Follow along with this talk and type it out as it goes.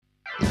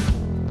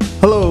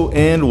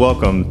and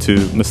welcome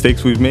to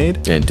Mistakes We've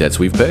Made and Debts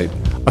We've Paid,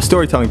 a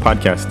storytelling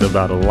podcast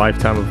about a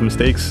lifetime of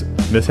mistakes,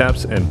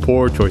 mishaps, and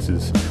poor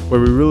choices, where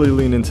we really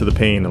lean into the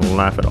pain and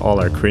laugh at all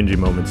our cringy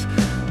moments.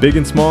 Big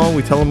and small,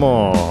 we tell them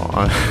all.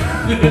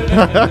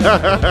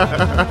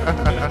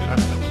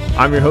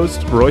 I'm your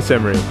host, Royce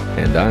Emery.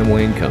 And I'm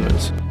Wayne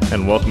Cummins.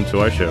 And welcome to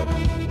our show.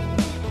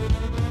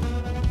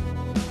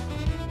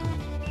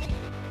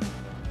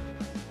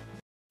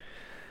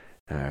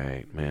 All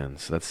right, man.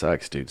 So that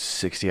sucks, dude.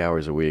 60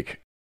 hours a week.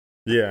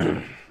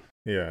 Yeah.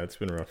 Yeah, it's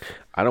been rough.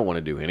 I don't want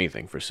to do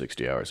anything for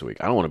 60 hours a week.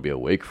 I don't want to be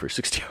awake for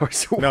 60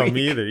 hours a week. No,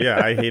 me either. Yeah,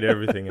 I hate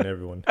everything and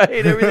everyone. I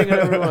hate everything and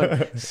everyone,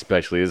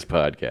 especially this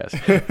podcast.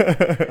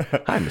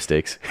 Hi,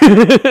 Mistakes.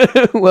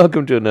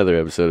 Welcome to another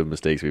episode of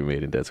Mistakes We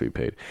Made and Debts We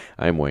Paid.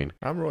 I'm Wayne.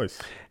 I'm Royce.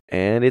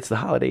 And it's the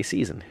holiday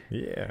season.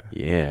 Yeah.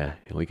 Yeah,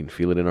 and we can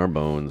feel it in our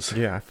bones.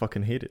 Yeah, I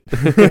fucking hate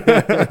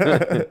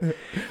it.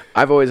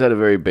 I've always had a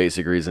very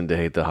basic reason to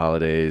hate the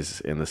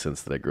holidays, in the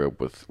sense that I grew up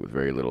with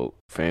very little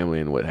family,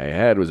 and what I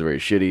had was very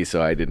shitty,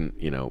 so I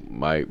didn't,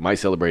 my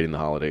celebrating the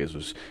holidays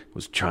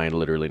was trying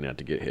literally not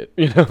to get hit,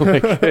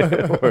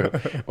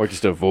 or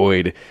just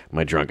avoid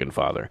my drunken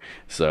father.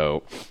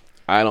 So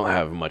I don't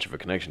have much of a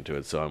connection to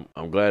it, so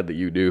I'm glad that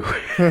you do.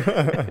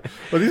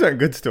 Well, these aren't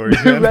good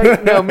stories, man.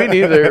 Right? No, me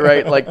neither,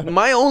 right? Like,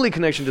 my only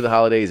connection to the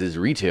holidays is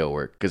retail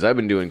work, because I've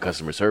been doing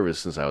customer service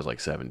since I was like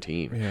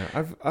 17. Yeah,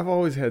 I've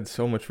always had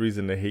so much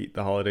reason to hate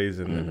the holidays,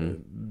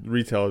 and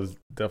retail is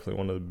definitely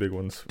one of the big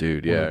ones.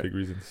 Dude, one yeah. of the big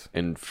reasons.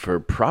 And for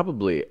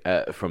probably,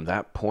 from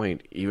that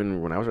point,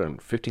 even when I was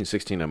around 15,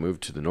 16, I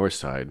moved to the north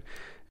side.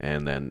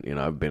 And then,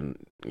 I've been,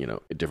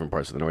 at different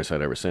parts of the north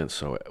side ever since.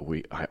 So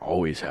I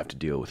always have to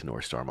deal with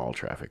North Star Mall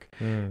traffic.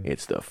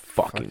 It's the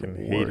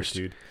fucking worst.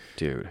 Hate it,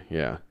 dude,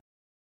 yeah.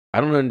 I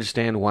don't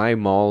understand why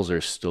malls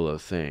are still a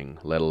thing,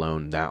 let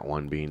alone that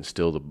one being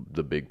still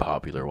the big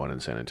popular one in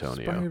San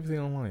Antonio. Just buy everything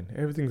online.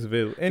 Everything's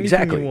available. Anything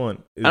Exactly. you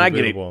want is And I get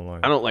available it. online.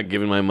 I don't like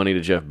giving my money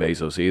to Jeff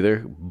Bezos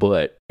either,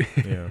 but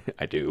Yeah.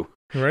 I do.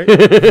 Right?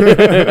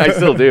 I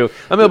still do.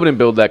 I'm helping him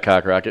build that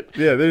cock rocket.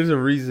 Yeah, there's a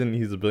reason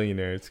he's a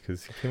billionaire. It's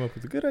because he came up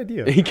with a good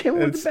idea. He came up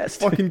with It's the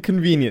best. fucking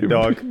convenient,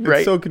 dog. Right?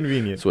 It's so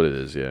convenient. That's what it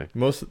is, yeah.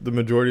 The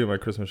majority of my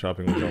Christmas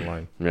shopping was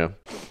online. Yeah.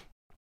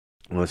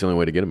 Well, that's the only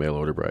way to get a mail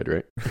order bride,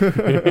 right?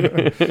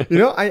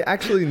 I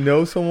actually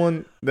know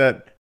someone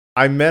that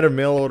I met a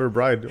mail order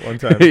bride one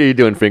time. You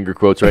doing finger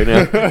quotes right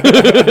now?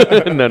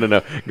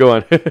 No. Go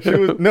on.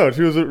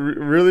 She was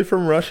really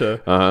from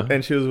Russia, Uh-huh.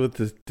 and she was with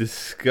this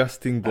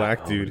disgusting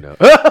black dude. No.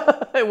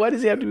 Why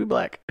does he have to be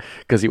black?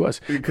 Because he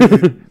was.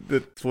 Because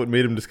that's what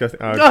made him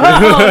disgusting. Oh,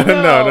 no.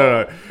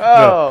 No.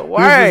 Oh,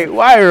 why? He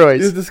Why,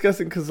 was Royce?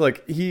 disgusting because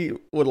he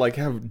would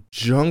have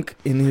junk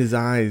in his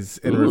eyes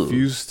and Ooh.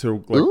 refuse to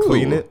Ooh.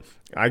 clean it.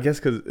 I guess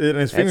because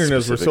his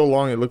fingernails were specific. so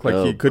long, it looked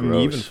like he couldn't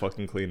gross. even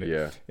fucking clean it.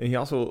 Yeah. And he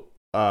also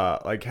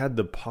had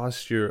the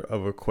posture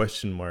of a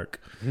question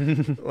mark.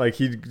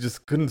 He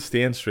just couldn't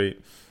stand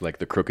straight. Like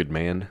the crooked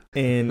man.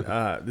 And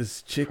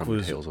this chick From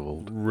was Tales of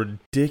Old.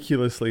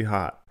 ridiculously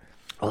hot.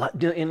 A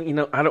lot, and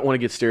I don't want to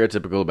get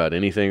stereotypical about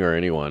anything or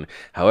anyone.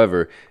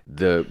 However,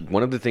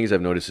 one of the things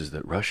I've noticed is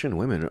that Russian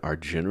women are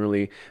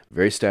generally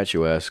very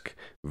statuesque,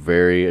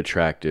 very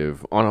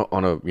attractive on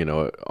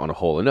a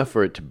whole, enough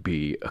for it to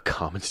be a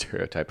common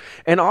stereotype,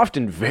 and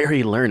often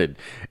very learned.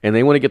 And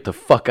they want to get the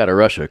fuck out of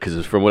Russia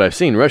because, from what I've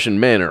seen, Russian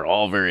men are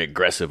all very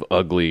aggressive,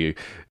 ugly,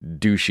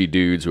 douchey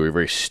dudes who are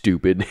very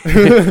stupid,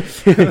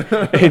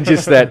 and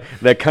just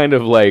that kind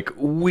of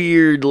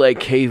weird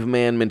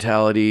caveman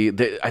mentality.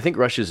 I think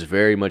Russia's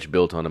very much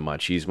built on a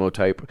machismo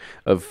type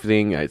of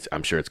thing.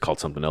 I'm sure it's called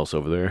something else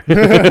over there,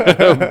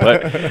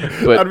 but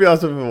I'd be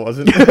awesome if it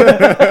wasn't.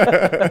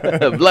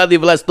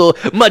 Vladivostok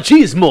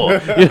machismo,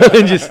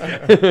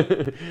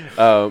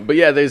 but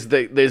yeah,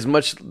 there's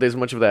much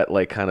of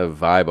that kind of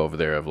vibe over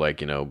there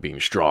of being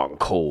strong,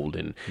 cold,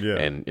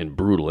 and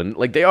brutal, and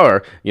they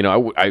are.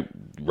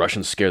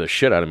 Russians scare the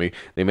shit out of me.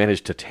 They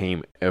managed to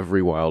tame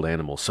every wild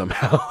animal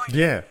somehow.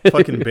 Yeah,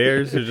 fucking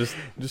bears are just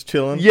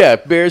chilling. Yeah,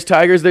 bears,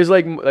 tigers. There's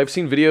I've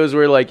seen videos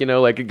where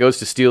it goes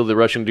to steal the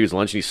Russian dude's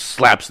lunch and he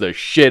slaps the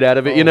shit out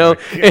of it, and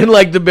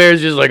the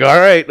bear's just all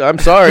right, I'm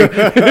sorry,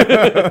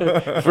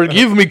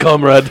 forgive me,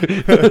 comrade.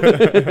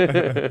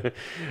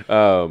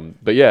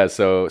 But yeah,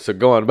 so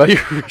go on about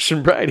your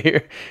Russian bride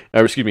here,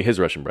 or excuse me, his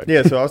Russian bride.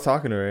 Yeah, so I was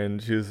talking to her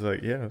and she was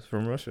like, "Yeah, it's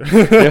from Russia."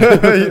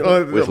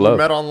 With love.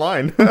 Met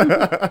online.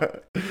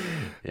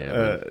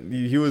 Yeah,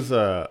 he was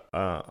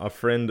a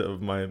friend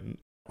of my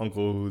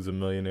uncle who's a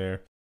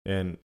millionaire,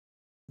 and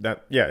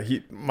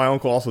my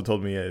uncle also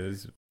told me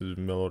his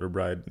mail order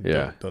bride.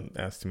 Yeah. Don't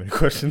ask too many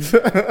questions.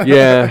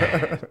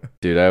 Yeah.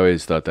 Dude, I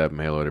always thought that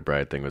mail order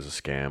bride thing was a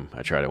scam.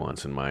 I tried it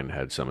once and mine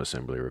had some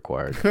assembly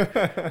required.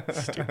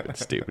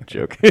 Stupid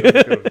joke.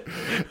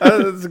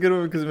 That's a good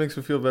one because it makes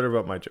me feel better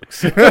about my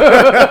jokes.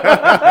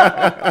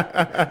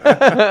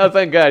 Oh,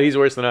 thank God. He's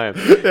worse than I am.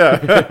 Yeah.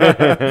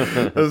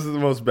 This is the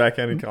most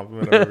backhanded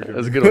compliment I've ever given.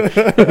 That's a good one.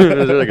 That's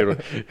a really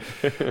good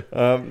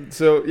one.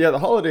 So, yeah, the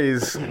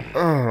holidays.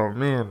 Oh,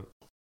 man.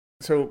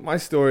 So my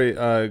story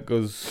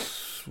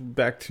goes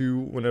back to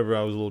whenever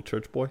I was a little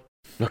church boy.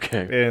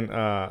 Okay. And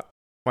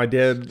my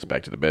dad... It's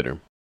back to the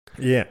bedroom.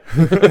 Yeah.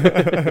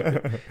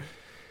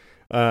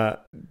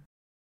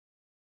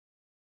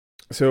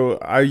 So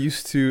I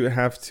used to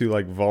have to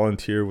like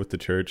volunteer with the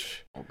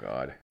church. Oh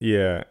God.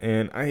 Yeah,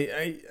 and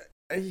I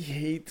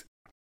hate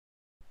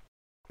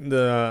a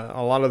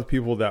lot of the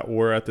people that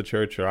were at the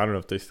church, or I don't know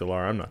if they still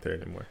are. I'm not there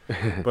anymore.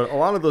 But a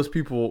lot of those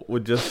people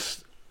would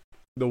just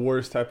the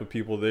worst type of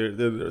people. They're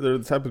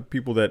the type of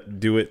people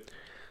that do it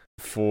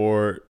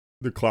for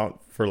the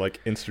clout, for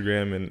like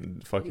Instagram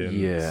and fucking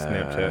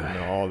Snapchat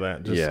and all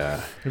that.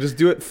 Just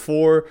do it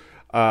for.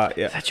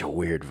 Such a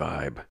weird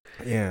vibe.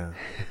 Yeah.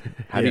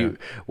 How do you?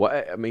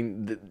 Well, I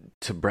mean,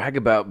 to brag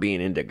about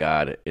being into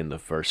God in the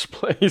first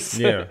place,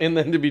 and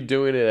then to be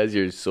doing it as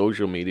your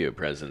social media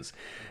presence,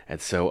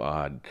 that's so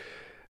odd.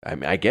 I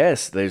mean, I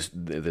guess there's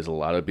a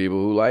lot of people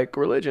who like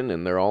religion,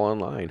 and they're all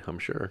online. I'm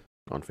sure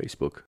on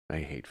Facebook. I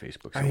hate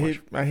Facebook so much.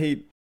 I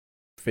hate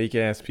fake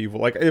ass people.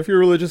 Like, if you're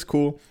religious,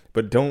 cool,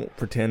 but don't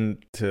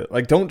pretend to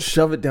don't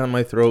shove it down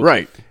my throat,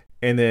 right?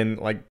 And then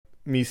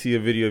me see a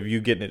video of you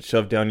getting it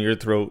shoved down your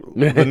throat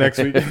the next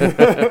week.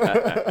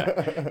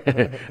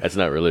 That's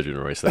not religion,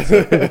 Royce. That's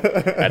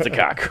a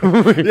cock.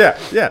 Yeah.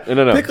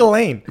 No. Pick a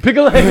lane.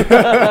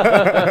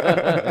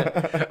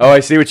 Oh, I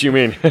see what you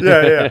mean.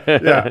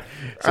 Yeah.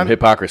 Some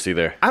hypocrisy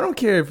there. I don't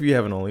care if you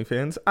have an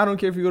OnlyFans. I don't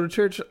care if you go to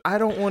church. I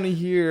don't want to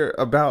hear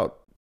about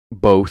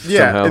both.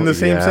 Somehow. In the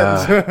same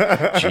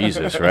sentence.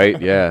 Jesus,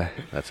 right? Yeah,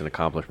 that's an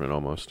accomplishment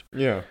almost.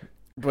 Yeah.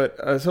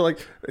 But so let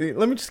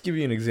me just give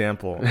you an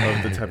example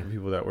of the type of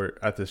people that were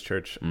at this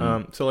church.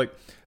 So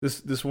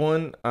this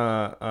one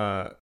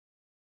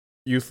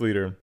youth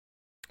leader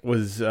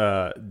was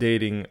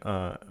dating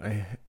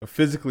a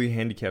physically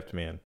handicapped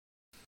man,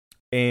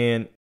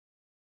 and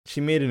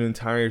she made an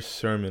entire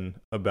sermon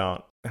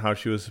about how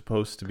she was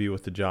supposed to be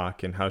with the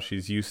jock and how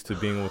she's used to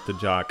being with the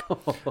jock,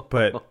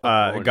 but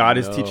God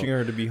is teaching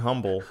her to be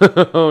humble,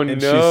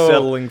 and she's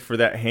settling for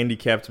that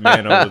handicapped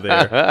man over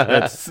there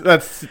that's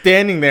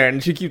standing there,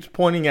 and she keeps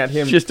pointing at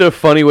him. It's just a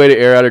funny way to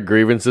air out her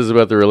grievances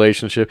about the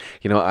relationship.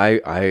 You know,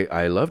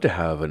 I love to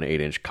have an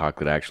 8-inch cock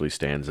that actually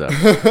stands up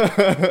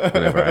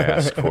whenever I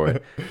ask for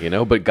it. You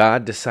know, but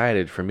God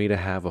decided for me to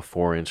have a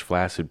 4-inch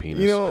flaccid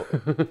penis. You know,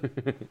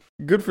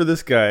 good for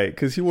this guy,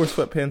 because he wore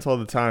sweatpants all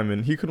the time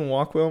and he couldn't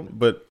walk well,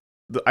 but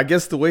I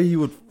guess the way he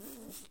would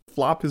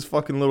flop his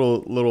fucking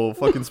little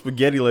fucking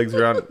spaghetti legs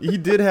around, he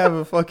did have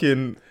a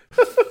fucking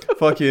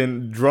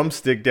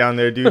drumstick down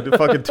there, dude. The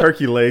fucking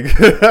turkey leg.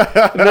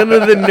 None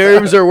of the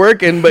nerves are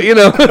working, but he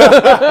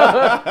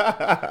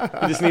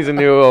just needs a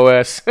new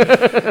OS.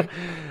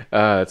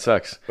 It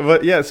sucks.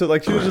 But yeah, so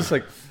she was just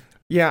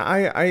yeah,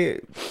 I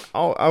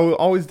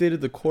always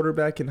dated the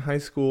quarterback in high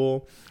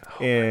school,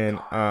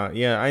 but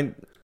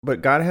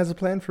God has a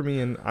plan for me,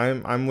 and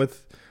I'm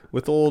with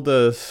old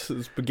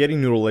spaghetti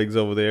noodle legs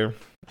over there.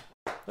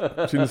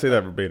 Shouldn't say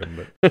that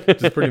verbatim, but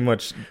just pretty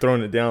much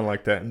throwing it down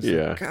like that. And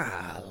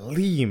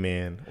golly,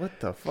 man,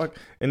 what the fuck?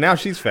 And now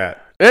she's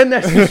fat. And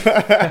that's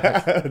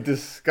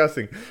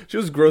disgusting. She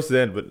was gross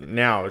then, but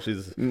now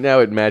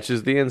it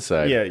matches the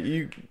inside. Yeah,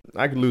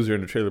 I could lose her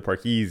in a trailer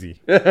park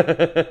easy.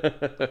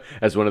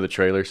 As one of the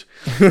trailers.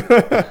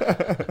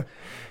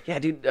 Yeah,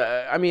 dude.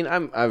 I mean,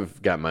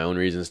 I've got my own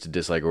reasons to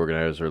dislike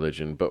organized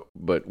religion,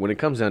 but when it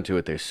comes down to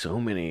it, there's so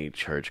many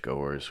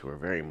churchgoers who are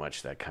very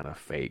much that kind of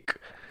fake,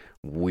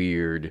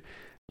 weird.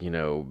 You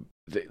know,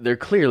 they're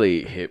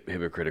clearly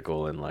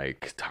hypocritical and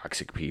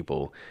toxic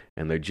people,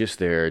 and they're just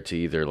there to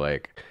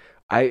either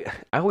I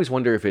always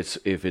wonder if it's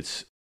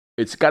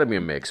got to be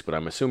a mix, but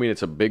I'm assuming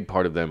it's a big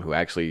part of them who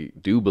actually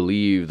do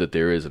believe that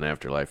there is an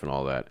afterlife and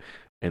all that.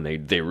 And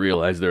they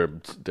realize they're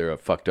a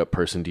fucked up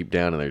person deep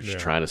down, and they're just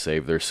trying to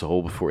save their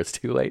soul before it's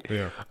too late.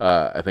 Yeah.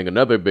 I think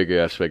another big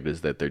aspect is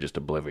that they're just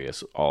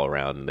oblivious all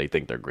around, and they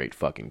think they're great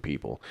fucking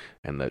people,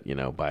 and that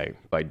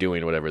by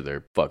doing whatever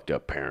their fucked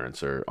up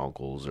parents or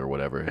uncles or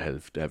whatever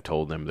have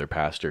told them, their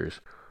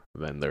pastors,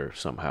 then they're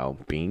somehow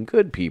being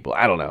good people.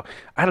 I don't know.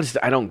 I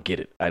don't get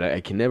it. I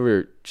can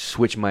never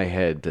switch my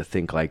head to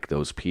think like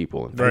those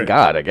people. And thank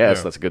God, I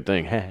guess that's a good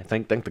thing.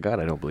 Thank the God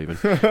I don't believe in.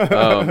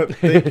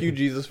 Thank you,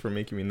 Jesus, for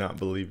making me not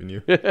believe in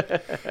you.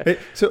 Hey,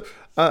 so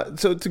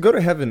to go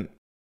to heaven,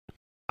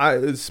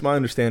 it's my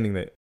understanding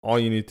that all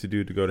you need to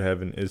do to go to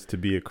heaven is to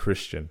be a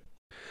Christian.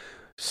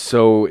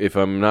 So if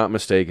I'm not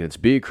mistaken, it's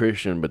be a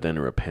Christian, but then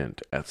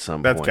repent at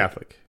some point. That's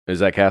Catholic. Is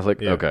that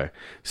Catholic? Yeah. Okay.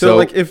 So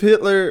if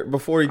Hitler,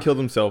 before he killed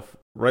himself,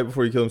 right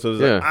before he killed himself,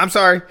 was like, I'm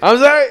sorry.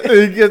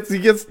 He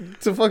gets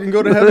to fucking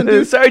go to heaven,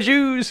 dude. Sorry,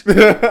 Jews.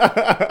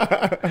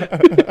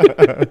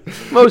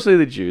 Mostly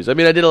the Jews. I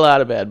mean, I did a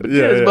lot of bad, but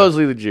it's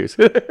mostly the Jews.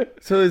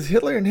 So is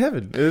Hitler in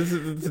heaven? It's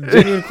a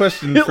genuine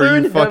question for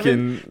you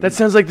fucking... Heaven? That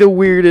sounds like the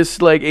weirdest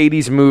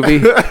 80s movie.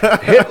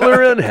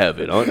 Hitler in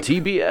heaven on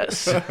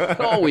TBS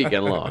all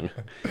weekend long.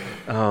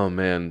 Oh,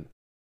 man.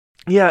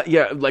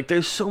 Yeah. Like,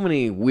 there's so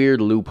many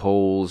weird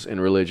loopholes in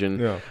religion.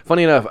 Yeah.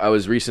 Funny enough, I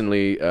was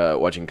recently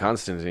watching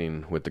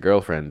Constantine with the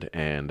girlfriend,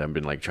 and I've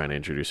been like trying to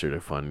introduce her to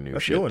fun new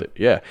That's shit. good.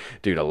 Yeah,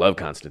 dude, I love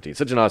Constantine.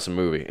 Such an awesome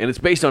movie, and it's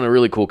based on a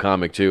really cool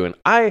comic too. And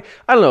I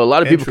don't know, a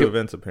lot of And people true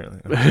events,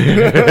 apparently.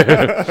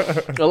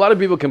 a lot of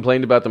people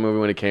complained about the movie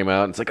when it came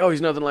out. It's like, oh,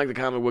 he's nothing like the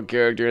comic book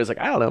character. And it's like,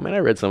 I don't know, man. I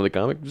read some of the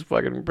comic. It's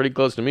fucking pretty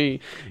close to me.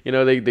 You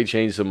know, they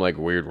changed some like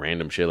weird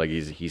random shit. Like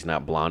he's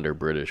not blonde or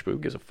British, but who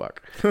gives a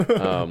fuck?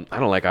 I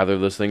don't like either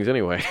of those things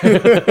anyway.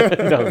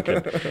 No, I'm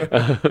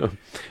kidding.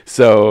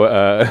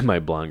 So my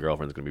blonde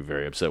girlfriend's gonna be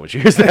very upset when she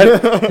hears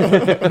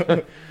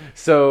that.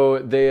 So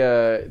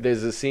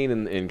there's a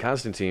scene in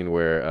Constantine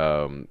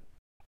where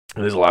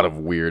there's a lot of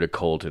weird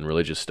occult and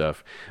religious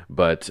stuff,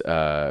 but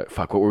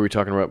fuck, what were we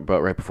talking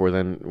about right before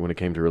then when it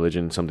came to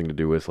religion? Something to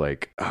do with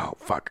like, oh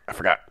fuck, I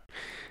forgot.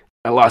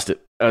 I lost it.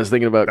 I was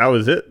thinking about That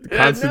was it.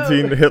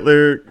 Constantine,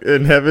 Hitler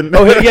in heaven.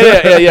 Oh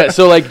yeah.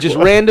 So like just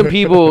random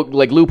people,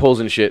 like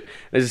loopholes and shit.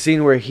 There's a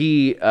scene where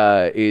he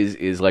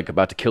is like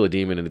about to kill a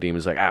demon, and the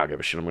demon's like, I don't give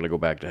a shit. I'm gonna go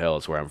back to hell.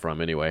 It's where I'm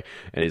from anyway.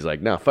 And he's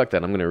like, no, fuck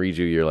that. I'm gonna read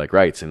you your like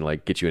rights and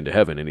like get you into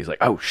heaven. And he's like,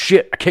 oh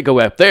shit, I can't go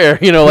up there.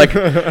 You know, like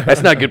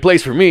that's not a good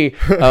place for me.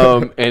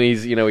 And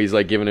he's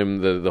like giving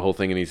him the whole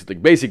thing, and he's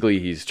like basically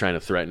he's trying to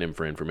threaten him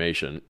for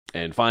information.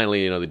 And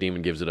finally, the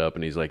demon gives it up,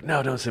 and he's like,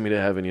 no, don't send me to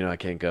heaven. I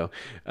can't go.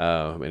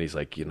 And he's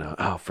like,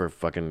 oh, for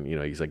fucking,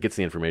 he's like, gets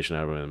the information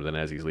out of him. And then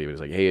as he's leaving, he's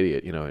like, hey,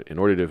 idiot, in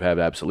order to have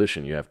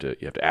absolution, you have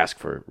to ask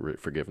for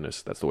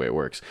forgiveness. That's the way it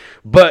works.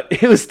 But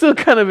it was still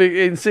kind of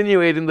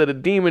insinuating that a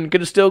demon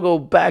could still go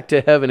back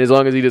to heaven as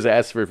long as he just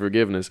asks for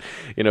forgiveness,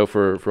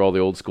 for all the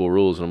old school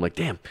rules. And I'm like,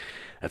 damn,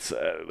 that's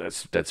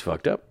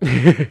fucked up.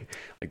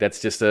 Like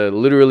that's just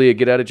literally a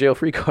get out of jail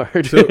free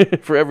card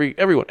for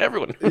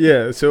everyone.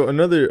 Yeah. So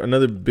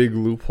another big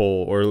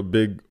loophole or a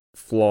big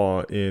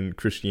flaw in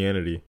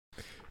Christianity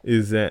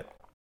is that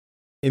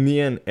in the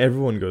end,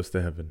 everyone goes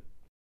to heaven.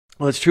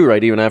 Well, it's true,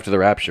 right? Even after the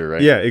rapture,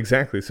 right? Yeah,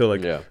 exactly. So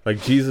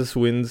like Jesus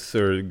wins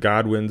or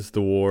God wins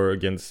the war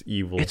against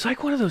evil. It's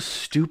like one of those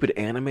stupid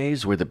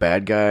animes where the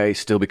bad guy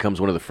still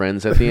becomes one of the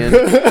friends at the end.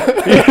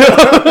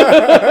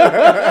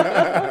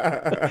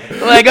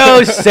 Like,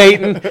 oh,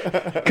 Satan,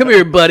 come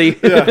here, buddy.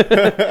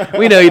 Yeah.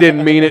 We know you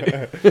didn't mean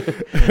it.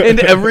 And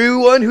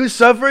everyone who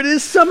suffered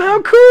is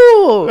somehow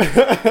cool.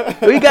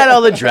 We got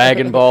all the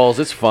Dragon Balls.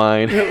 It's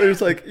fine.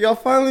 Hitler's like, y'all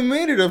finally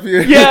made it up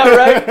here. Yeah,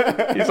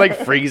 right? He's like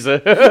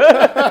Frieza.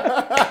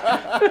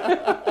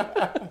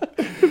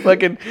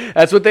 Fucking,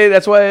 that's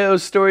why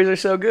those stories are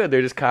so good.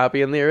 They're just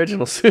copying the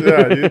originals.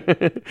 Yeah,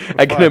 dude.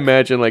 I can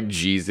imagine like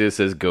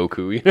Jesus as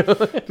Goku,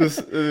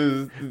 just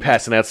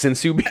passing out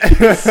sensu beans.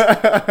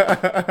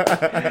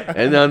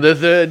 And on the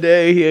third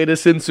day, he ate a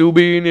sensu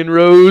bean and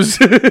rose.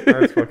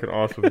 That's fucking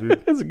awesome,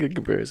 dude. That's a good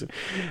comparison.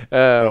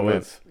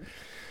 But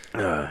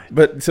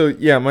so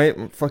yeah, my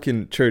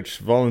fucking church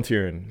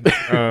volunteering.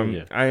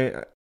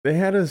 They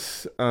had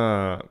us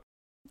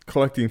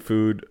collecting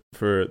food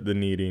for the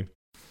needy.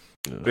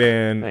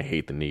 And I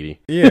hate the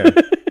needy. Yeah.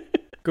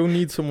 Go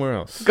need somewhere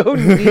else. Go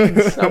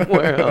need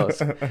somewhere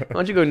else. Why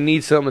don't you go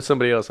need something that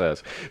somebody else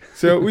has?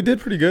 So we did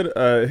pretty good.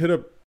 Hit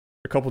up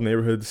a couple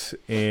neighborhoods,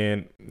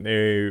 and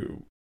they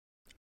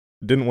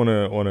didn't want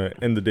to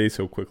end the day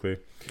so quickly.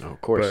 Oh,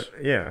 of course.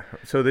 But yeah.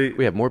 So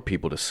we have more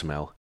people to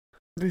smell.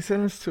 They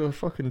sent us to a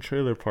fucking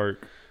trailer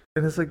park,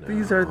 and it's like,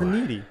 these are the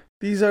needy.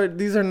 These are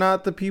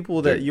not the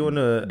people that you want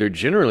to... They're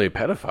generally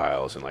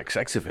pedophiles and like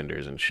sex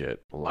offenders and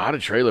shit. A lot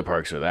of trailer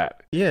parks are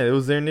that. Yeah, it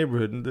was their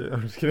neighborhood.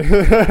 I'm just kidding.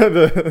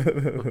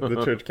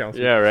 the church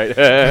council. Yeah, right.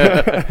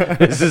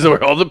 This is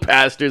where all the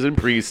pastors and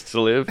priests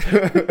live.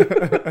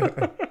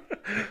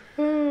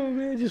 Oh,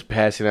 man, just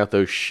passing out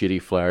those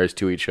shitty flowers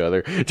to each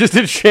other. Just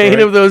a chain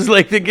of those,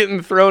 like, they're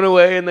getting thrown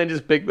away and then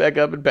just picked back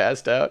up and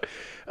passed out.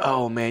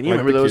 Oh, man, you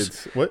remember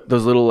those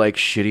those little, like,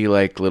 shitty,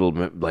 like, little,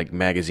 like,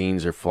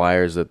 magazines or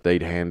flyers that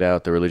they'd hand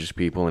out, the religious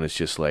people, and it's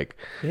just like...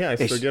 Yeah, I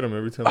still get them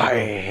every time. I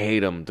hate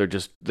them.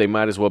 They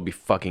might as well be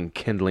fucking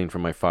kindling for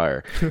my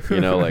fire.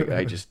 Like,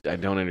 I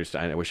don't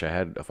understand. I wish I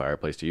had a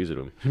fireplace to use it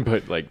in.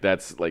 But, like,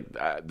 that's, like,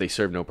 they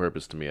serve no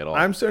purpose to me at all.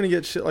 I'm starting to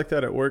get shit like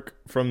that at work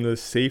from the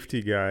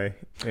safety guy.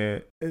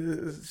 And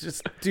it's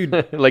just,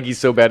 dude. Like, he's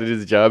so bad at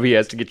his job, he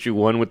has to get you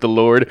one with the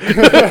Lord.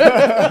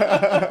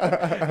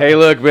 Hey,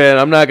 look, man,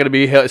 I'm not going to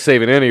be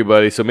saving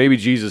anybody, so maybe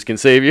Jesus can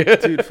save you.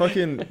 Dude,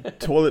 fucking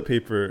toilet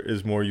paper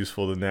is more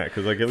useful than that,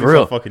 because, like, at least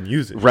I'll fucking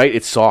use it. Right,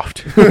 it's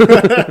soft.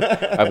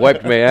 I've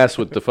wiped my ass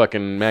with the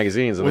fucking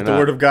magazines. And with the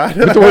Word of God?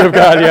 With the Word of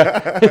God, yeah.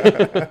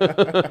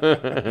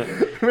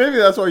 Maybe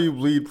that's why you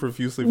bleed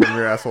profusely from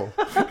your asshole.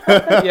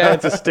 Yeah,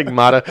 it's a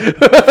stigmata.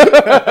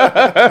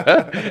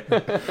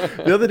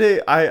 The other day,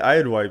 I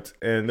had wiped,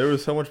 and there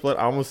was so much blood,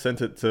 I almost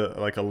sent it to,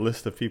 like, a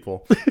list of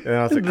people. And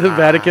I was like, the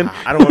Vatican?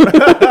 I don't want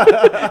to.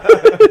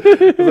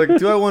 was like,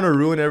 do I want to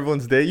ruin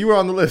everyone's day? You were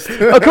on the list.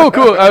 Oh,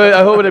 cool.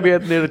 I hope it'd be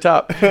near the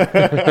top.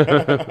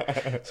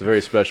 It's a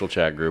very special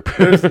chat group.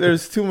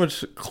 There's too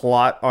much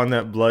clot on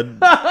that blood,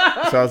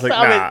 so I was like,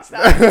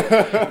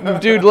 nah.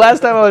 Dude,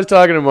 last time I was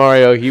talking to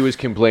Mario, he was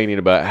complaining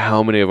about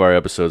how many of our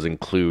episodes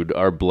include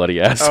our bloody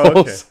assholes. Oh,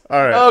 okay.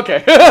 All right.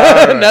 Okay.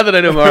 All right. Now that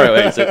I know Mario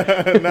hates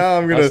it. Now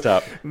I'm gonna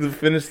stop.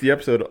 finish the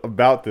episode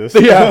about this.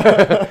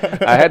 Yeah.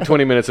 I had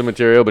 20 minutes of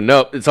material, but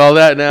nope, it's all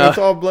that now. It's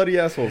all bloody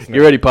assholes now.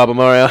 You ready, Papa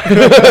Mario?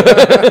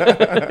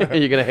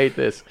 You're gonna hate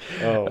this.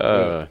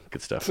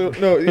 Good stuff. So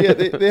no, yeah,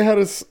 they had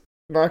us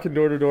knocking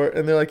door to door,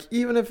 and they're like,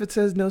 even if it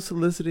says no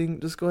soliciting,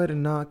 just go ahead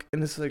and knock.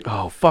 And it's like,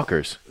 oh,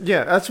 fuckers.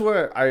 Yeah, that's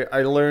where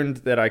I learned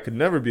that I could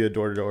never be a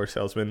door to door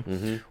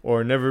salesman,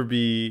 or never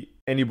be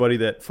anybody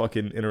that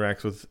fucking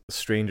interacts with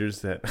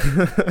strangers that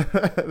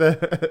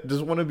that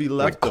just want to be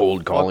left like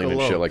cold calling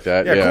and shit like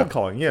that. Yeah, cold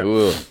calling. Yeah.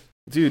 Ugh.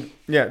 Dude,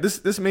 yeah,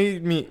 this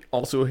made me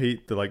also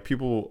hate the like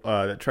people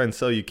that try and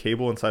sell you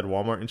cable inside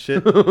Walmart and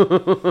shit.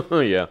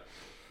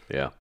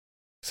 Yeah.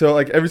 So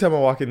like every time I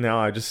walk in now,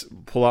 I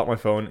just pull out my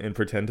phone and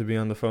pretend to be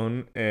on the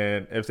phone.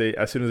 And as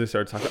soon as they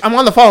start talking, I'm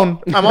on the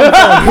phone. I'm on the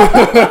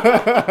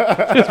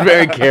phone. It's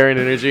very caring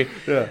energy.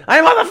 Yeah.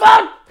 I'm on the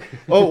phone.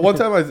 Oh, one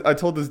time I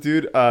told this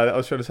dude that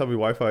was trying to sell me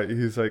Wi-Fi.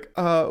 He's like,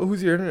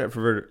 who's your internet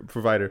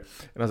provider?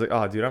 And I was like,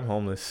 oh, dude, I'm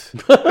homeless.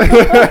 He's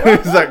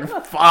like,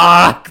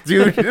 fuck,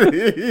 dude.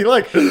 He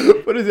like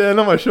put his hand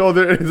on my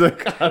shoulder and he's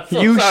like,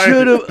 you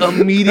should have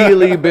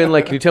immediately been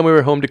like, can you tell me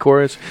where home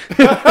decor is?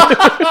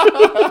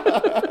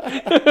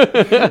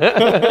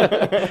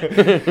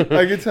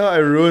 I could tell I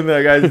ruined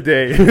that guy's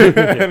day.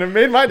 And it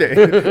made my day.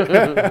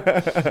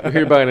 We're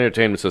here by an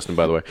entertainment system,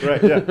 by the way.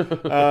 Right, yeah.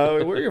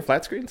 Where are your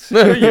flat screens?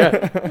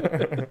 Yeah.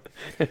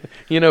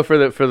 You know, for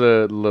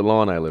the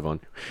lawn I live on.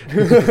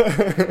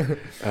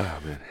 Oh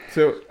man.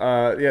 So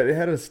yeah, they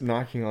had us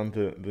knocking on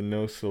the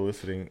no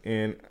soliciting,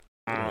 and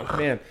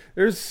man,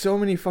 there's so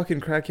many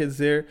fucking crackheads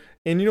there.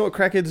 And you know what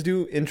crackheads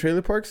do in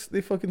trailer parks?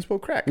 They fucking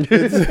smoke crack.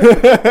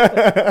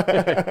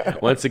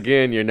 Once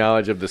again, your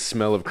knowledge of the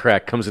smell of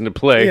crack comes into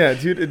play. Yeah,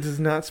 dude, it does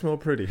not smell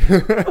pretty.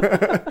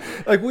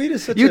 Like weed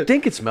is such You'd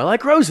think it smelled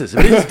like roses,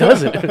 but it just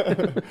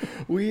doesn't.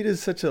 Weed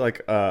is such a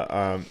like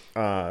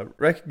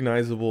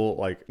recognizable,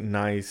 like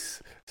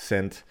nice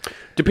scent.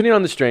 Depending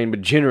on the strain,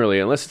 but generally,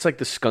 unless it's like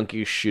the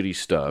skunky, shitty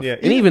stuff. Yeah,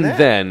 and even that,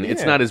 then, yeah.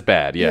 it's not as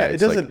bad. Yeah, it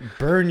it's doesn't like,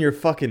 burn your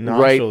fucking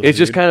nostrils. right. It's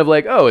just dude. kind of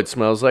like, oh, it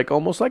smells like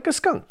almost like a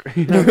skunk.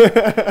 You know?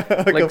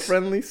 like a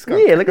friendly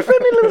skunk. Yeah, like a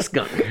friendly little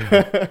skunk.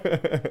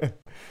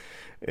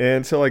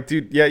 And so, like,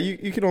 dude, yeah,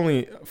 you can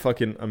only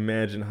fucking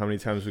imagine how many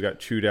times we got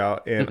chewed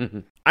out.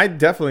 And I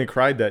definitely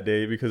cried that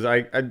day because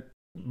I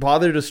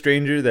bothered a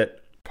stranger that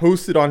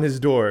posted on his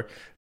door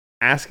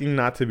asking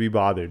not to be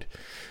bothered.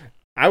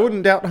 I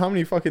wouldn't doubt how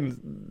many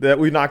that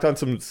we knocked on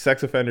some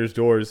sex offenders'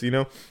 doors, you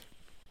know?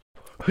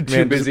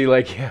 Too busy,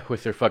 like, yeah,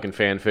 with their fucking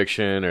fan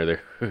fiction or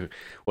their,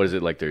 what is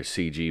it, like their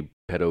CG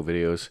pedo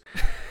videos.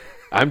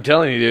 I'm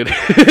telling you, dude.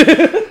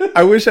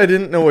 I wish I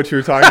didn't know what you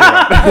were talking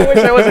about. I wish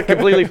I wasn't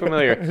completely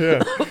familiar.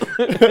 Yeah.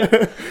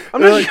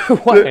 I'm not sure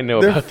why I know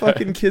about that. They're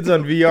fucking kids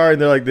on VR,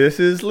 and they're like, this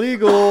is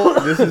legal.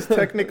 This is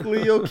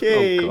technically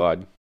okay. Oh,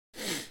 God.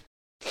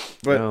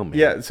 But,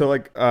 yeah, so,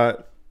 like,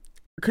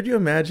 could you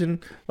imagine,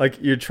 like,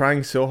 you're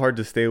trying so hard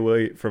to stay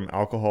away from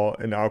alcohol,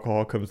 and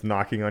alcohol comes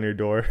knocking on your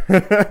door?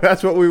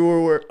 That's what we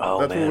were.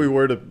 What we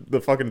were to the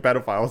fucking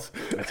pedophiles.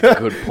 That's a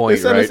good point,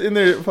 they sent right? us in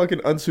there fucking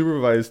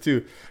unsupervised,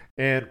 too.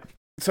 And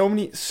I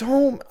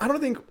don't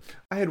think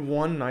I had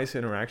one nice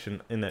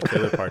interaction in that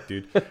trailer park,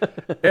 dude.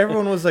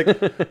 Everyone was like,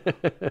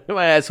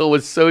 my asshole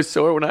was so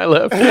sore when I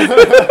left. I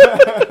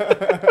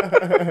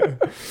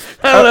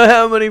don't know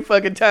how many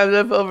fucking times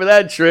I fell for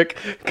that trick.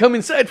 Come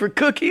inside for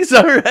cookies,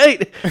 all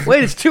right.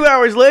 Wait, it's 2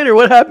 hours later.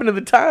 What happened to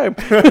the time?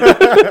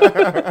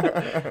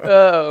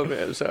 Oh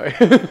man, I'm sorry.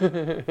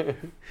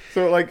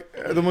 So like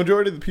the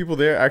majority of the people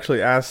there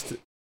actually asked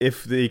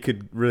if they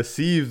could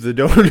receive the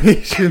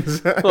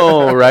donations.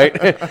 Oh,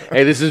 right.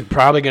 Hey, this is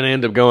probably going to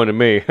end up going to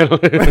me.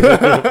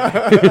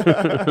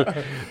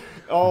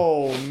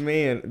 Oh,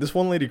 man. This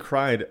one lady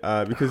cried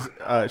because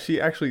she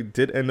actually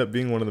did end up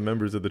being one of the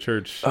members of the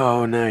church.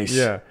 Oh, nice.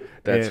 Yeah.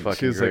 That's and fucking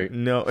she was great. Like,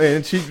 no.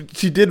 And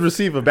she did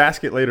receive a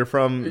basket later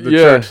from the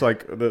church,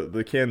 like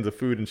the cans of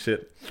food and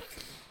shit.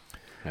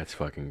 That's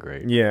fucking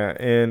great. Yeah.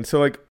 And so,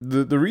 like,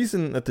 the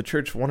reason that the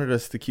church wanted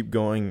us to keep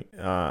going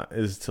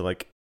is to,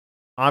 like,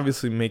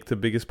 obviously make the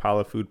biggest pile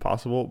of food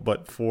possible,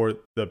 but for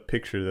the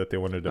picture that they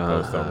wanted to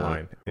post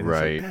online. And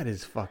right. It's like, that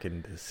is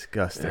fucking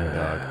disgusting,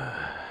 dog.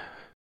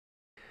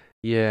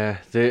 Yeah,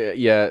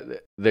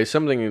 the there's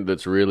something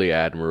that's really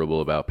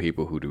admirable about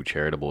people who do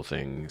charitable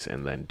things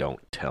and then don't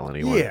tell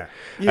anyone. Yeah.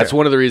 That's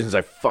one of the reasons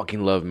I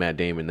fucking love Matt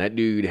Damon. That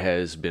dude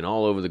has been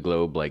all over the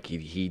globe. Like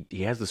he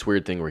has this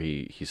weird thing where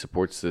he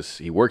supports this.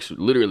 He works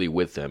literally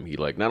with them. He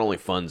like not only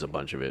funds a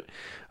bunch of it,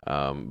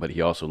 but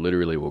he also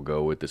literally will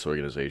go with this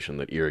organization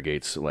that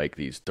irrigates like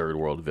these third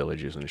world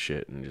villages and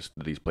shit, and just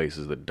these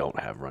places that don't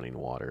have running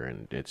water.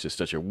 And it's just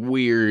such a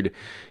weird,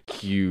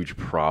 huge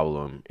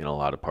problem in a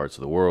lot of parts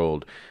of the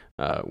world.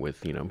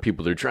 With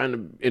people that are trying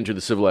to enter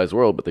the civilized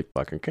world, but they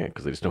fucking can't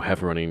because they just don't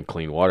have running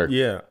clean water.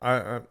 Yeah,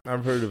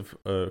 I've heard of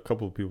a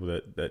couple of people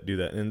that do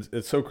that, and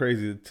it's so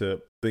crazy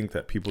to think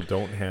that people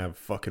don't have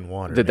fucking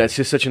water. That's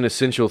just such an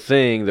essential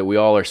thing that we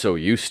all are so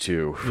used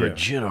to for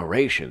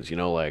generations.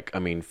 Like, I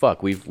mean,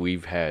 fuck,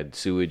 we've had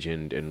sewage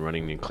and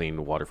running and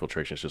clean water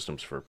filtration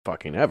systems for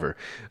fucking ever,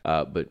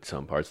 but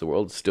some parts of the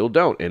world still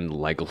don't, in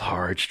like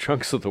large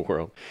chunks of the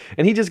world.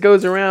 And he just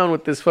goes around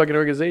with this fucking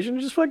organization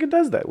and just fucking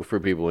does that for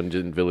people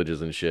in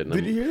villages and shit. And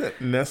Did you hear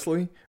that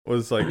Nestle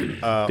was like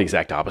the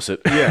exact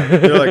opposite? Yeah,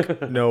 they're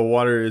like, no,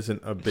 water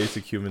isn't a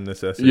basic human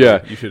necessity.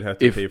 Yeah, you should have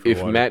to pay for if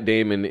water. If Matt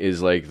Damon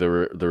is like the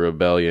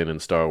rebellion in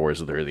Star Wars,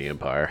 they're the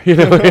Empire.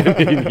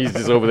 He's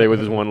just over there with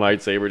his one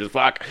lightsaber, just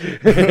fuck.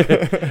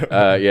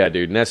 Yeah,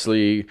 dude,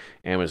 Nestle,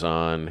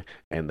 Amazon,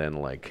 and then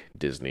like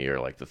Disney are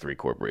like the three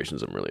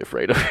corporations I'm really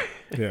afraid of.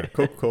 Yeah,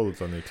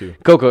 Coca-Cola's on there too.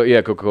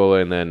 Coca-Cola,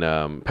 and then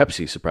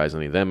Pepsi.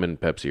 Surprisingly, them and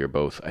Pepsi are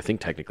both, I think,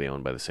 technically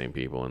owned by the same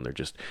people, and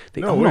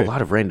they own a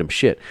lot of random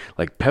shit.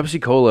 Like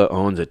Pepsi Cola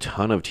owns a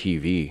ton of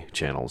TV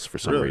channels for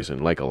some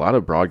reason, like a lot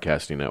of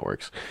broadcasting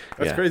networks.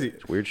 That's crazy.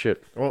 It's weird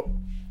shit. Well,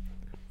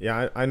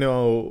 yeah, I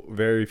know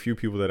very few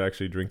people that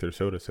actually drink their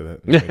soda, so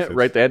that makes sense.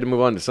 Right. They had to move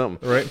on to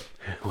something. Right.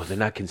 Well, they're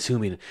not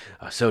consuming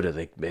soda.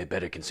 They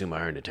better consume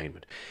our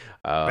entertainment.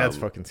 That's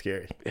fucking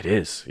scary. It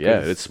is. Yeah,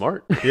 it's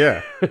smart.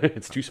 Yeah,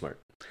 it's too smart.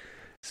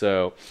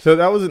 So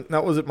that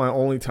wasn't my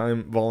only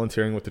time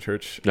volunteering with the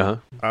church. Uh-huh.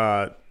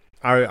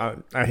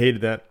 I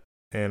hated that,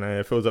 and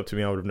if it was up to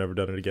me, I would have never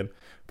done it again.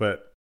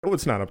 But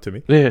it's not up to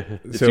me. Yeah,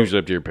 it's usually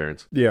up to your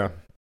parents. Yeah.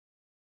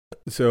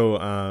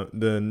 So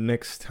the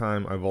next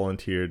time I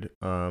volunteered,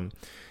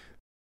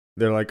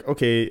 they're like,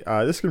 okay,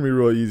 this is gonna be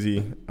real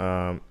easy.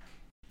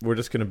 We're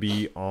just gonna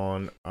be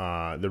on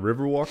the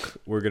Riverwalk.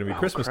 We're gonna be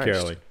Christmas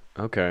caroling.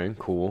 Okay,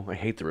 cool. I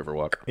hate the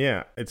Riverwalk.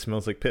 Yeah, it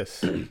smells like piss.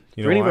 For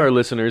any of our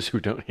listeners who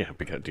don't,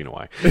 because do you know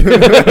why?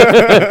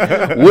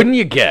 Wouldn't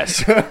you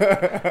guess?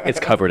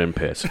 It's covered in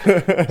piss.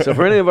 So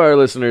for any of our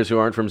listeners who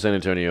aren't from San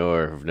Antonio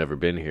or have never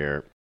been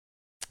here,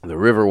 the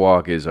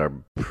Riverwalk is our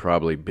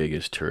probably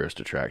biggest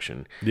tourist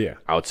attraction. Yeah.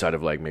 Outside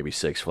of like maybe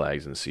Six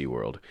Flags and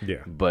SeaWorld.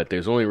 Yeah. But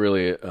there's only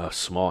really a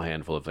small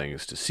handful of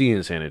things to see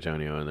in San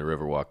Antonio, and the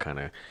Riverwalk kind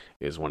of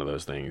is one of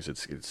those things.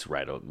 It's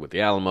right with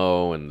the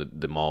Alamo and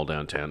the mall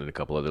downtown and a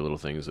couple other little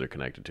things that are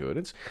connected to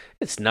it.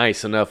 It's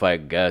nice enough, I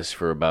guess,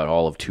 for about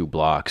all of 2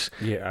 blocks.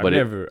 Yeah,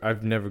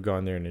 I've never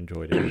gone there and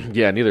enjoyed it.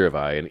 Yeah, neither have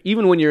I. And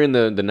even when you're in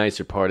the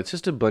nicer part, it's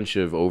just a bunch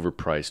of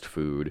overpriced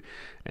food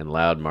and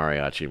loud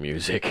mariachi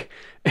music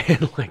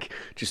and like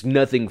just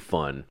nothing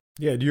fun.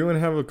 Yeah, do you want to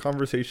have a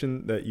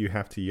conversation that you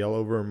have to yell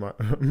over a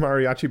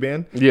mariachi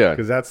band? Yeah,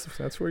 because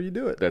that's where you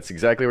do it. That's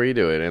exactly where you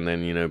do it, and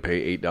then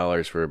pay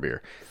 $8 for a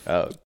beer.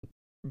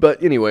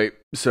 But anyway,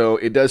 so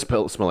it does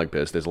smell like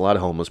piss. There's a lot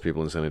of homeless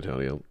people in San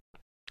Antonio.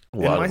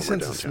 And my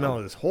sense of smell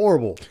is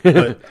horrible.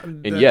 But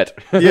and yet.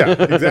 Yeah,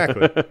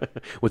 exactly.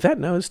 With that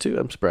nose, too,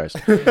 I'm surprised.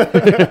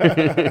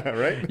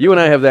 Right? You and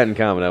I have that in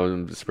common. I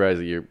was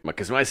surprised that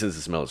because my sense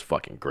of smell is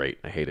fucking great.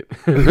 I hate it.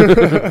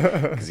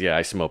 Because, yeah,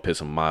 I smell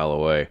piss a mile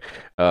away.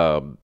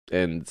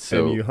 And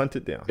you hunt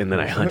it down. And then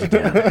I hunt it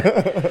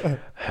down.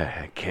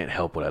 I can't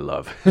help what I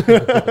love.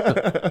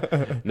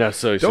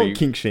 Don't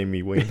kink shame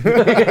me, Wayne. I'm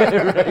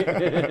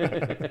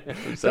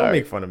sorry. Don't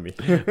make fun of me.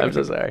 I'm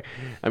so sorry.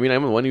 I mean,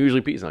 I'm the one who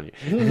usually pees on you.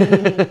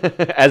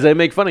 As I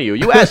make fun of you.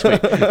 You asked me.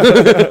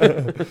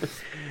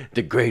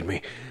 Degrade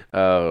me.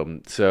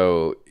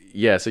 So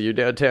you're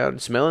downtown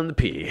smelling the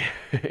pee.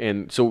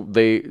 And so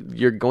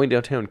you're going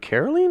downtown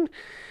caroling?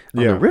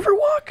 On the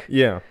Riverwalk?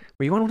 Yeah.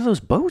 Were you on one of those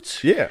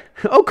boats? Yeah.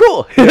 Oh,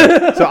 cool.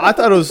 Yeah. So I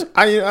thought it was.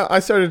 I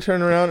started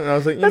turning around and I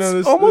was like,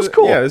 this almost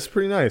cool. Yeah, it's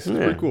pretty nice. It's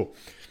pretty cool.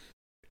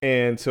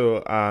 And so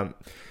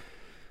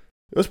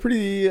it was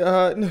pretty.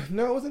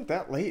 No, it wasn't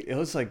that late. It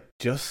was like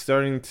just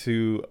starting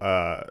to.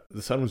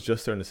 The sun was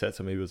just starting to set,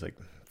 so maybe it was like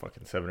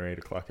fucking 7 or 8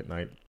 o'clock at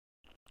night.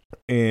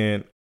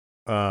 And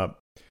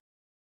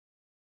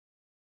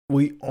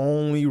we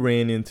only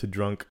ran into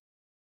drunk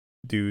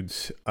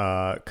dudes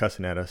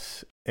cussing at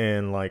us,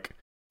 and like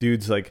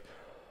dudes like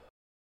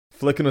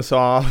flicking us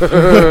off.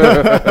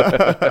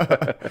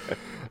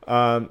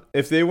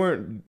 If they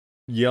weren't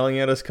yelling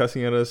at us,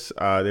 cussing at us,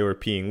 they were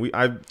peeing.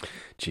 I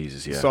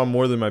saw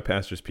more than my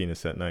pastor's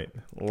penis that night.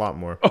 A lot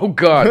more. Oh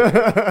God!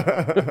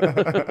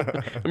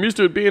 I'm used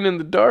to it being in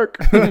the dark.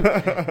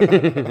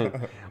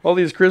 All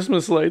these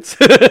Christmas lights.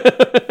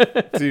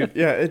 Dude,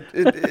 yeah,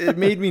 it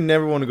made me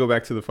never want to go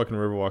back to the fucking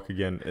Riverwalk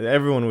again.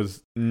 Everyone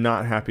was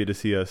not happy to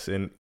see us,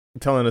 and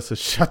telling us to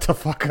shut the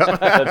fuck up.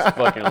 That's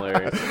fucking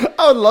hilarious.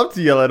 I would love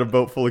to yell at a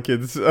boat full of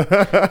kids.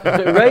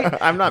 Right?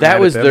 I'm not. That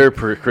mad was at their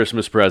them.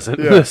 Christmas present.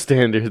 Yeah. The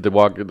standard, the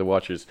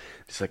watchers.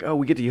 It's like, oh,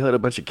 we get to yell at a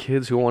bunch of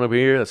kids who want to be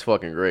here. That's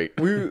fucking great.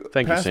 We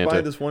Thank you, passed Santa.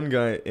 by this one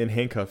guy in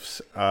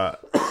handcuffs, and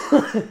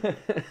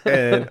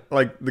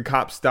like the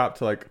cops stopped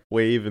to like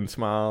wave and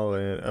smile,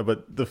 and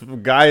but the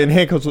guy in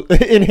handcuffs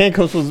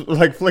was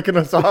like flicking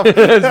us off.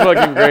 That's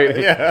fucking great.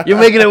 Yeah. You're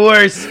making it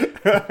worse.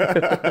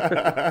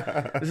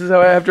 This is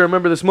how I have to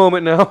remember this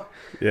moment now.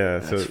 Yeah,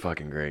 That's so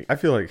fucking great. I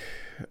feel like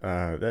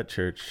that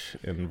church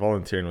and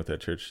volunteering with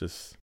that church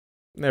just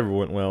never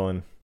went well.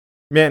 And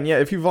man, yeah,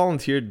 if you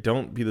volunteer,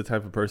 don't be the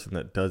type of person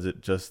that does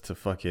it just to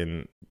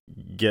fucking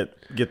get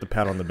the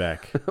pat on the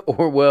back.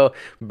 Or, well,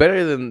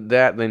 better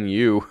than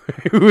you,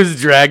 who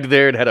was dragged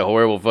there and had a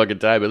horrible fucking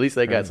time. At least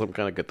they got some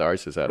kind of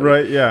catharsis out of it.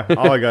 Right? Yeah.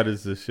 All I got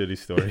is this shitty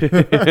story.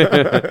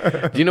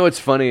 Do you know what's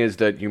funny is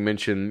that you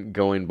mentioned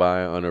going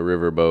by on a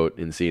riverboat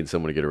and seeing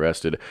someone get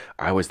arrested.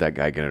 I was that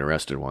guy getting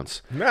arrested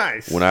once.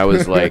 Nice. When I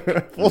was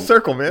like... Full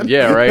circle, man.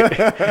 Yeah, right?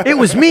 It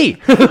was me!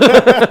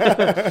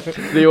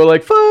 They were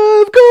like, 5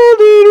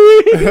 golden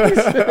rings!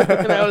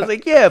 And I was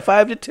like, yeah,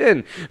 5 to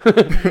 10.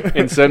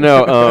 And so,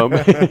 no...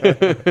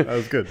 That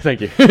was good. Thank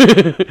you.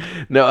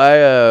 No,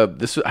 I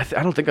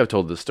don't think I've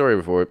told this story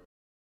before.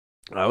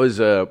 I was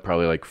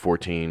probably like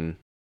 14,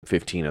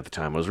 15 at the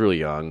time. I was really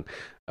young.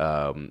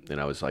 And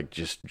I was like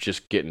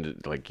just getting to,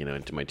 like, you know,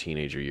 into my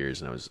teenager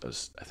years, and I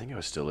think I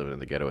was still living in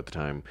the ghetto at the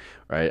time.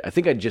 Right? I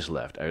think I just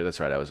left. That's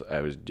right.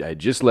 I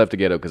just left the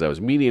ghetto because I was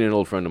meeting an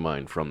old friend of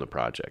mine from the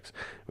projects.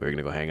 We were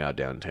gonna go hang out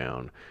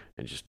downtown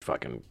and just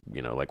fucking,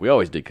 you know, like we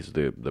always did, because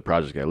the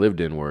projects I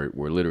lived in were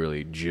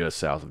literally just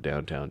south of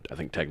downtown. I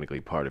think technically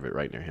part of it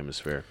right near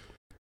Hemisphere.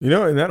 You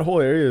know, and that whole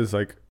area is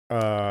like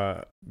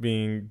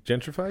being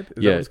gentrified.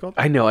 Is that what it's called?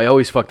 I know. I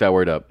always fuck that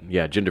word up.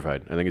 Yeah,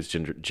 gentrified. I think it's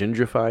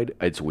gentrified.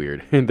 It's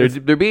weird.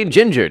 they're being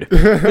gingered.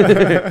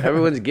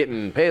 Everyone's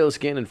getting pale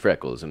skin and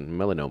freckles and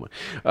melanoma.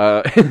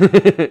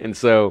 And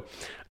so,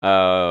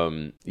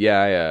 I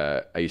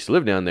used to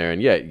live down there,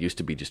 and yeah, it used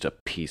to be just a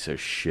piece of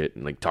shit,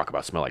 and like talk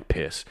about smell like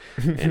piss,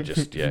 and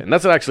just and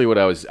that's actually what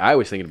I was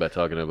thinking about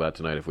talking about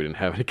tonight if we didn't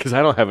have any, because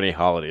I don't have any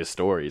holiday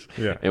stories.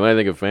 Yeah. And when I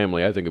think of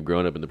family, I think of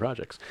growing up in the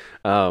projects.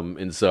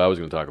 And so I was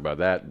going to talk about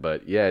that,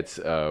 but yeah, it's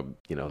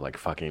you know, like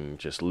fucking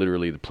just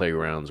literally the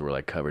playgrounds were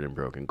like covered in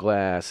broken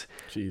glass.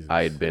 Jesus.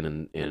 I had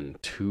been in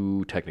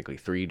 2, technically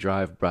 3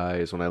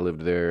 drive-bys when I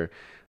lived there.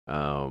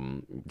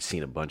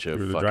 Seen a bunch of You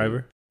were the fucking...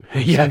 driver?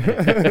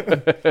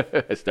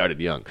 Yeah. I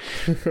started young.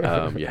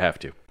 You have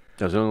to.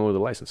 I was the only one with a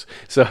license.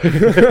 So,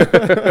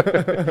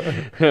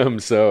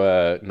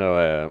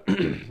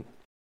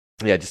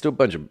 yeah, just a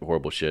bunch of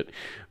horrible shit.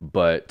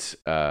 But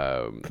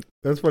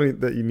That's funny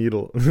that you need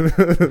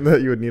that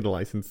you would need a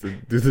license to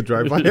do the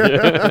drive-by.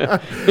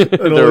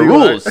 there are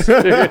rules.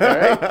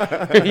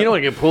 Right? You don't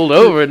want to get pulled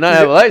over and not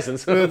have a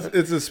license.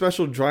 It's a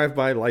special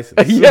drive-by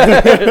license.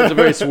 Yeah, it's a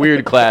very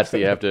weird class that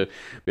you have to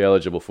be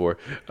eligible for.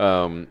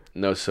 I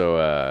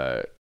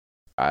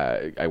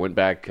went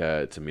back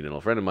to meet an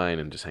old friend of mine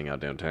and just hang out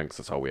downtown, because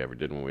that's all we ever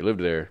did when we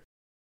lived there.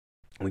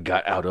 We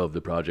got out of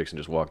the projects and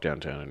just walked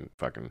downtown and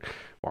fucking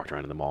walked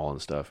around in the mall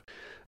and stuff.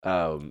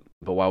 But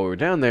while we were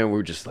down there, we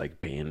were just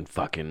like being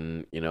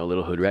fucking, you know,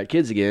 little hood rat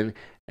kids again.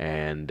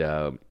 And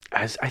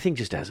as I think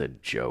just as a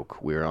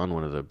joke, we were on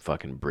one of the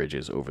fucking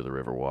bridges over the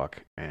Riverwalk,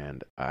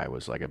 and I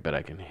was like, I bet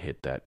I can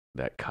hit that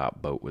cop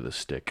boat with a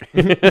stick.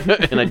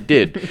 And I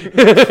did.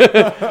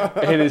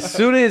 And as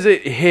soon as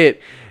it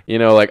hit, you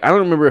know, like, I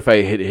don't remember if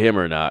I hit him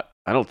or not.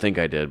 I don't think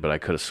I did, but I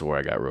could have swore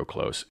I got real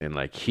close. And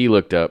like, he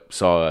looked up,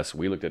 saw us,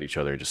 we looked at each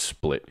other and just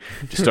split.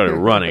 Just started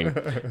running.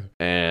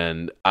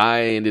 And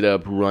I ended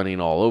up running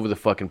all over the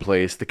fucking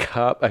place. The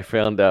cop, I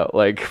found out,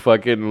 like,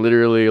 fucking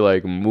literally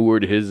like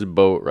moored his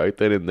boat right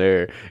then and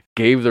there.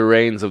 Gave the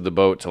reins of the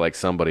boat to like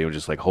somebody and was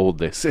just like, hold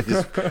this. And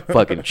just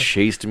fucking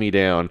chased me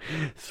down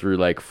through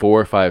like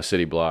 4 or 5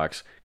 city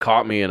blocks.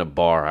 Caught me in a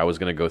bar. I was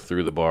going to go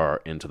through the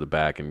bar into the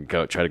back and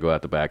try to go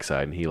out the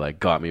backside. And he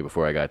like got me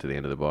before I got to the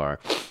end of the bar.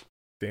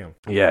 Damn.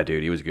 Yeah,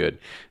 dude, he was good.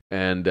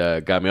 And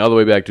got me all the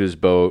way back to his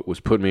boat, was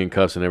putting me in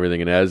cuffs and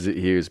everything. And as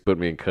he was putting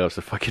me in cuffs,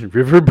 a fucking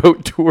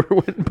riverboat tour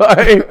went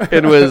by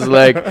and was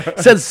like,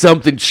 said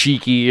something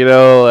cheeky, you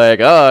know, like,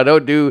 oh,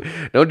 don't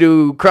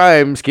do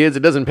crimes, kids,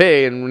 it doesn't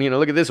pay. And, you know,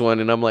 look at this one.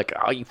 And I'm like,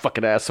 oh, you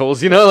fucking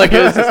assholes, you know, like,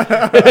 it was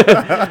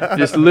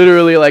just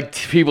literally like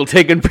people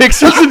taking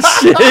pictures and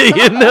shit,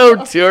 you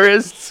know,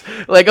 tourists.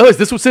 Like, oh, is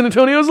this what San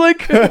Antonio's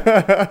like?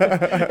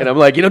 And I'm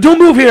like, you know, don't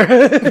move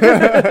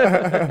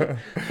here.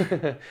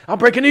 I'll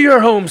break into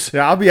your homes.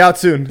 Yeah, I'll be out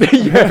soon.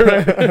 Yeah,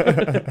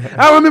 right.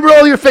 I remember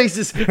all your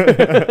faces. But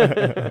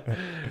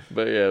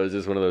yeah, it was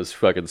just one of those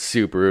fucking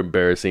super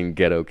embarrassing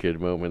ghetto kid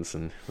moments,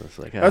 and it's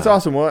like, That's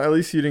awesome. Well, at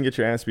least you didn't get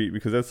your ass beat,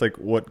 because that's like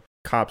what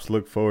cops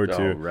look forward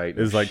to. Right,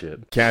 is like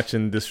shit.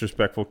 catching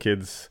disrespectful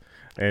kids.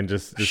 and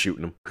just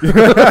shooting him.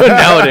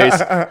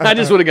 Nowadays, I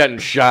just would have gotten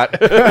shot.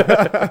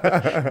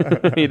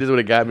 He just would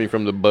have got me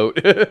from the boat,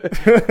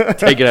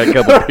 taking out a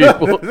couple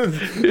people.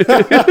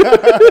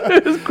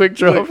 Just quick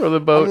draw from the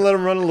I'm boat. gonna let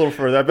him run a little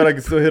further. I bet I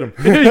can still hit him.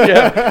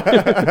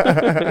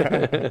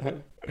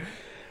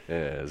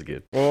 Yeah, that's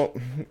good. Well,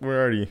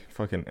 we're already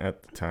fucking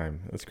at the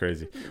time. That's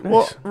crazy. Nice.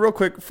 Well, real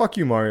quick, fuck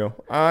you, Mario.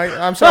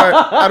 I'm sorry.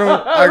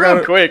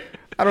 Real quick.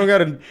 I don't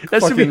gotta.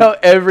 That should be how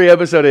every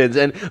episode ends.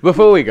 And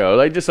before we go,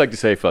 I'd just like to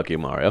say, fuck you,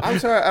 Mario. I'm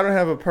sorry, I don't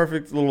have a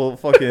perfect little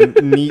fucking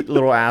neat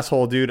little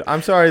asshole, dude.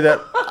 I'm sorry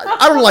that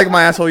I don't like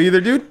my asshole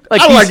either, dude. I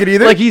don't like it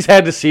either. Like he's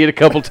had to see it a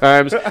couple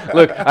times.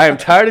 Look, I am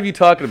tired of you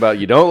talking about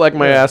you don't like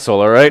my asshole,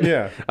 all right?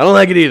 Yeah. I don't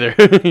like it either.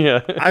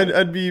 Yeah.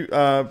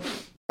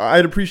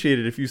 I'd appreciate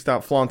it if you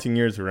stopped flaunting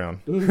yours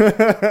around.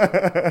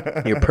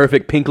 Your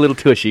perfect pink little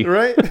tushy.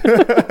 Right?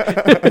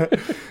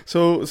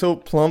 So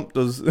plump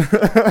those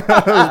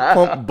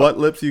plump butt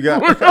lips you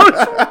got.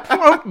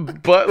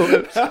 Plump butt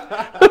lips.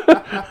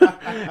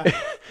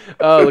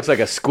 Oh, it looks like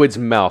a squid's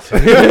mouth.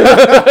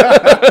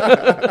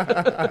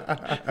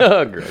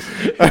 Oh, gross.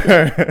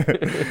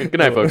 Good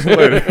night, folks.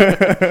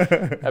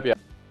 Happy.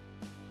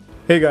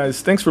 Hey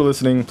guys, thanks for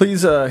listening.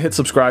 Please hit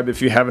subscribe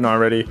if you haven't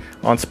already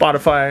on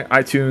Spotify,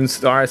 iTunes,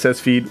 the RSS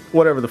feed,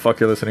 whatever the fuck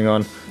you're listening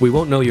on. We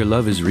won't know your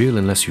love is real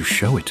unless you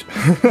show it.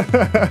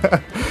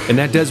 And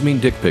that does mean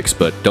dick pics,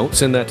 but don't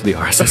send that to the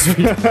RSS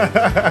feed.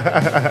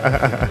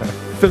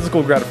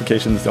 Physical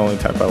gratification is the only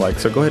type I like,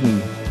 so go ahead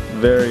and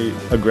very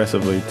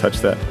aggressively touch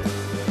that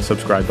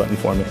subscribe button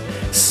for me.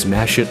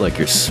 Smash it like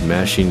you're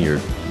smashing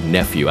your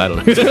nephew. I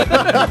don't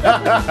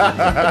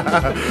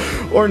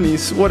know. Or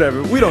niece,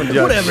 whatever. We don't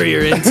judge. Whatever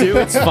you're into,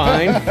 it's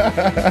fine.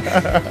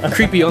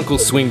 Creepy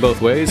uncles swing both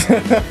ways.